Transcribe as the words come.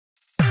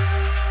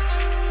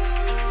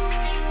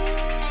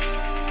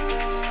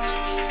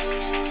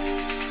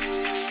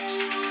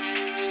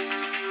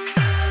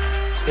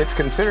It's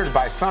considered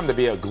by some to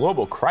be a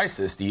global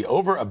crisis, the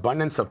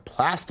overabundance of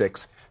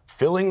plastics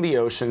filling the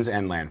oceans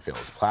and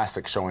landfills.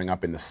 Plastic showing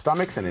up in the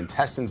stomachs and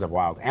intestines of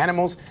wild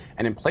animals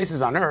and in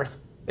places on Earth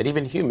that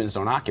even humans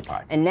don't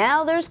occupy. And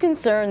now there's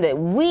concern that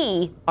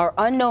we are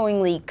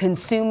unknowingly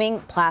consuming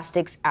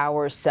plastics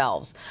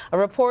ourselves. A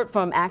report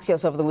from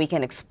Axios over the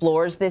weekend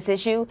explores this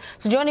issue.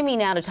 So joining me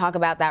now to talk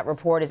about that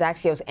report is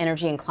Axios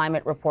energy and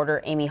climate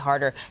reporter Amy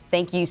Harder.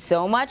 Thank you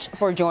so much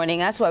for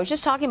joining us. Well, I was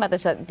just talking about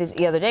this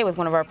the other day with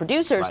one of our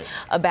producers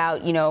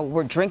about,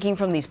 we're drinking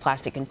from these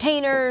plastic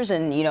containers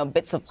and,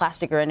 bits of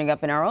plastic are ending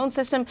up in our own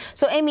system.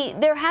 So, Amy,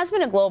 there has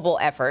been a global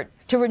effort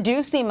to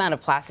reduce the amount of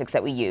plastics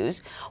that we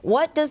use.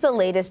 What does the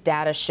latest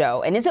data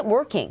show, and is it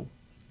working?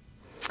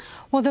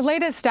 Well, the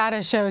latest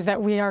data shows that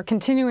we are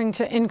continuing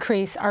to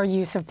increase our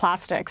use of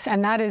plastics,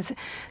 and that is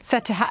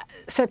set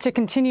to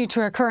continue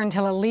to occur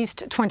until at least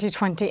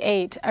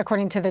 2028,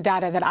 according to the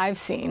data that I've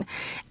seen.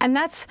 And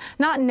that's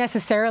not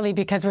necessarily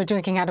because we're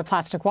drinking out of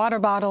plastic water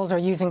bottles or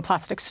using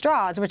plastic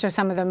straws, which are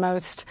some of the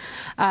most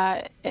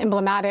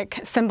emblematic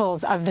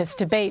symbols of this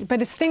debate,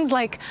 but it's things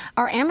like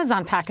our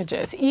Amazon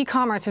packages.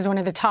 E-commerce is one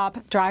of the top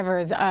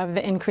drivers of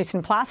the increase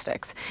in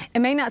plastics. It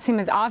may not seem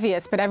as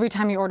obvious, but every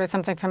time you order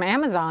something from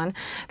Amazon,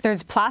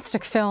 there's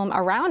plastic film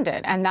around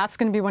it, and that's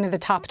going to be one of the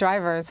top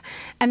drivers.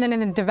 And then in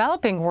the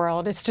developing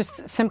world, it's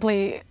just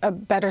simply a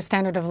better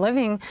standard of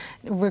living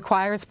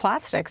requires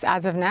plastics,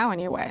 as of now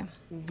anyway.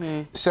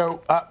 Mm-hmm.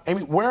 So,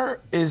 Amy, where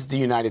is the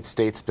United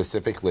States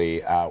specifically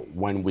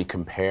when we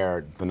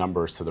compare the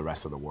numbers to the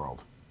rest of the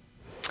world?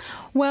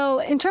 Well,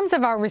 in terms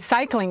of our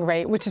recycling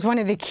rate, which is one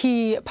of the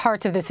key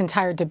parts of this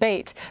entire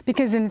debate,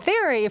 because in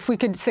theory, if we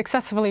could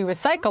successfully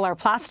recycle our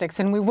plastics,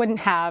 then we wouldn't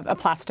have a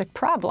plastic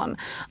problem.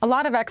 A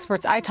lot of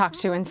experts I talk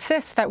to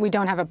insist that we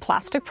don't have a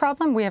plastic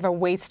problem, we have a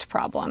waste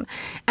problem.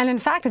 And in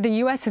fact, the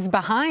U.S. is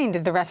behind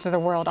the rest of the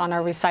world on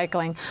our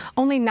recycling.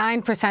 Only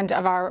 9%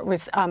 of our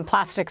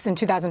plastics in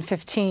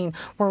 2015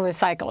 were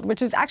recycled,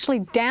 which is actually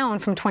down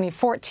from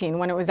 2014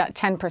 when it was at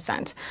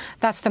 10%.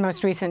 That's the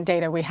most recent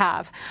data we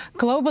have.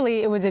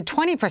 Globally, it was a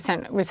 20%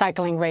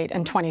 recycling rate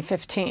in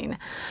 2015.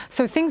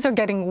 So things are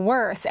getting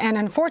worse. And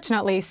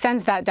unfortunately,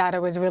 since that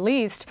data was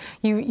released,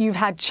 you've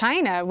had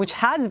China, which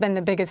has been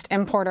the biggest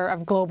importer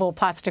of global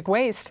plastic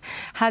waste,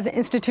 has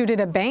instituted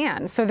a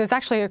ban. So there's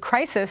actually a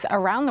crisis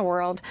around the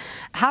world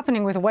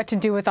happening with what to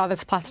do with all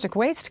this plastic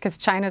waste because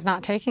China's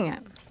not taking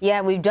it.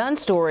 Yeah, we've done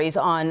stories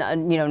on,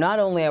 not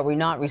only are we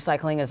not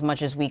recycling as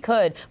much as we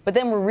could, but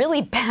then we're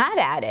really bad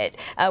at it.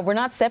 We're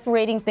not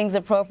separating things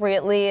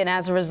appropriately. And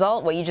as a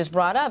result, what you just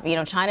brought up,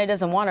 China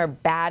doesn't want our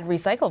bad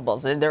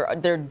recyclables.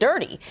 They're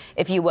dirty,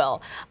 if you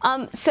will.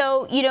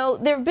 So,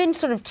 there have been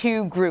sort of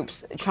two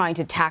groups trying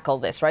to tackle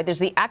this, right? There's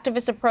the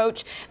activist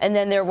approach, and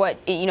then there are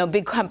what,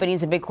 big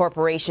companies and big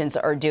corporations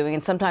are doing,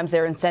 and sometimes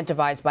they're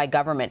incentivized by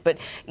government. But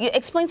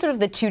explain sort of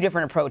the two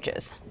different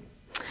approaches.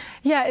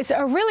 Yeah, it's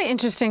a really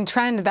interesting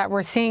trend that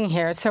we're seeing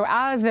here. So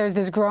as there's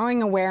this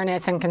growing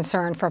awareness and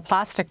concern for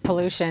plastic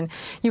pollution,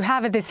 you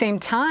have at the same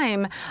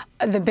time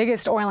the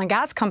biggest oil and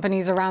gas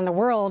companies around the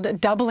world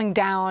doubling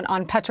down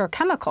on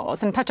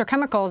petrochemicals. And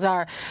petrochemicals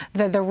are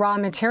the raw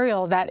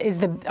material that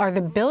are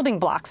the building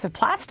blocks of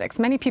plastics.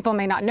 Many people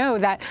may not know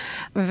that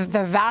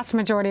the vast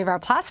majority of our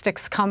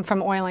plastics come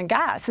from oil and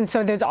gas. And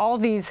so there's all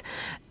these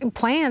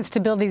plans to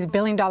build these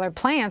billion-dollar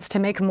plants to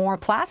make more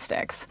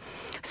plastics.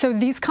 So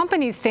these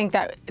companies think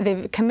that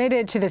they've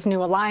committed to this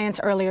new alliance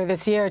earlier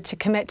this year to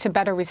commit to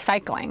better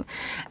recycling.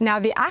 Now,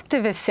 the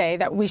activists say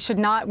that we should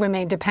not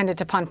remain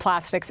dependent upon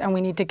plastics and we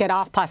need to get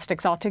off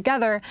plastics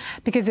altogether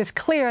because it's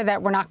clear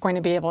that we're not going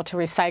to be able to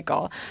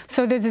recycle.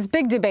 So there's this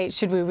big debate,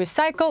 should we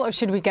recycle or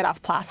should we get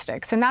off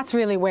plastics? And that's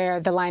really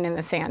where the line in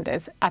the sand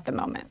is at the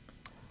moment.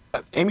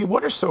 Amy,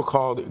 what are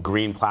so-called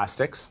green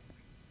plastics?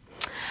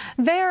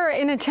 They're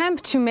an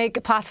attempt to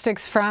make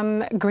plastics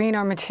from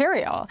greener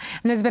material.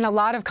 And there's been a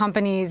lot of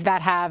companies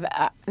that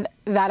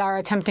are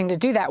attempting to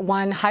do that.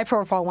 One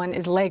high-profile one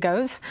is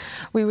Legos.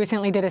 We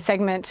recently did a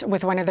segment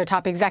with one of their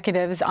top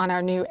executives on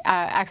our new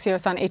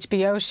Axios on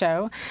HBO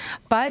show.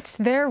 But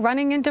they're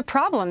running into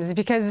problems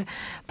because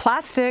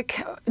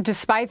plastic,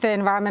 despite the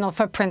environmental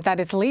footprint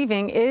that it's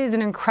leaving, is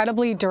an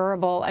incredibly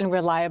durable and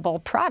reliable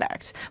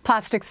product.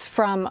 Plastics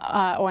from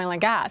oil and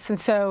gas. And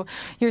so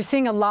you're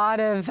seeing a lot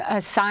of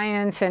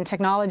science and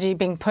technology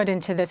being put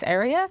into this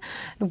area,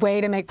 a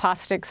way to make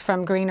plastics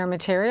from greener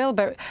material.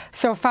 But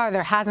so far,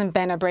 there hasn't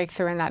been a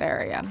breakthrough in that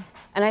area.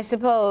 And I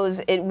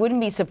suppose it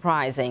wouldn't be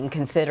surprising,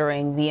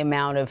 considering the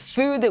amount of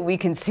food that we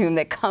consume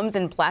that comes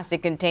in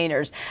plastic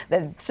containers,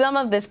 that some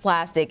of this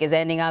plastic is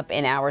ending up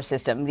in our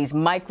system, these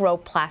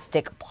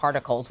microplastic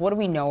particles. What do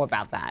we know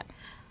about that?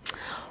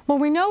 Well,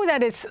 we know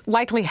that it's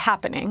likely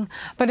happening,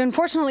 but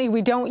unfortunately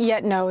we don't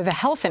yet know the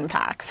health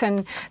impacts.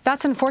 And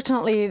that's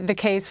unfortunately the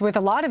case with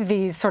a lot of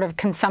these sort of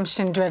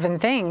consumption-driven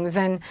things,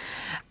 and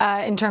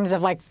in terms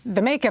of like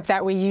the makeup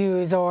that we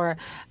use or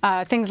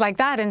things like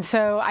that. And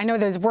so I know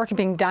there's work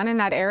being done in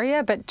that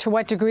area, but to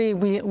what degree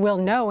we will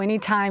know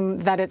anytime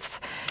that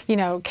it's, you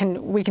know,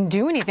 we can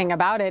do anything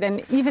about it.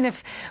 And even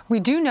if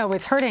we do know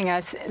it's hurting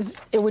us,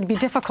 it would be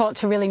difficult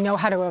to really know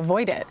how to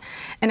avoid it.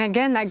 And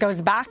again, that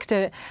goes back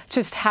to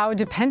just how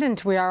dependent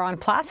we are on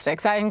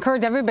plastics. I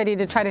encourage everybody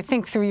to try to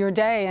think through your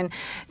day and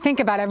think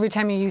about every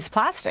time you use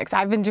plastics.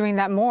 I've been doing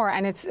that more,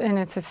 and it's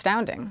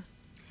astounding.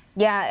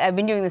 Yeah, I've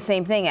been doing the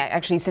same thing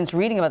actually since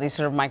reading about these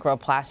sort of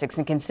microplastics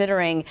and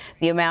considering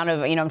the amount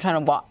of, you know, I'm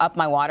trying to up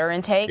my water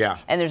intake,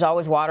 and there's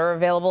always water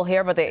available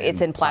here, but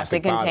it's in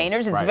plastic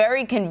containers. It's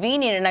very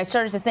convenient, and I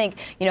started to think,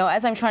 you know,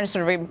 as I'm trying to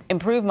sort of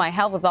improve my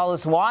health with all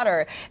this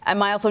water,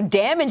 am I also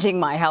damaging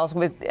my health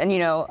with, you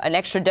know, an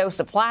extra dose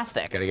of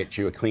plastic? Got to get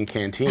you a clean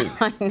canteen.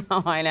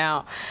 I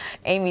know.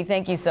 Amy,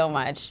 thank you so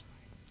much.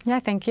 Yeah,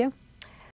 thank you.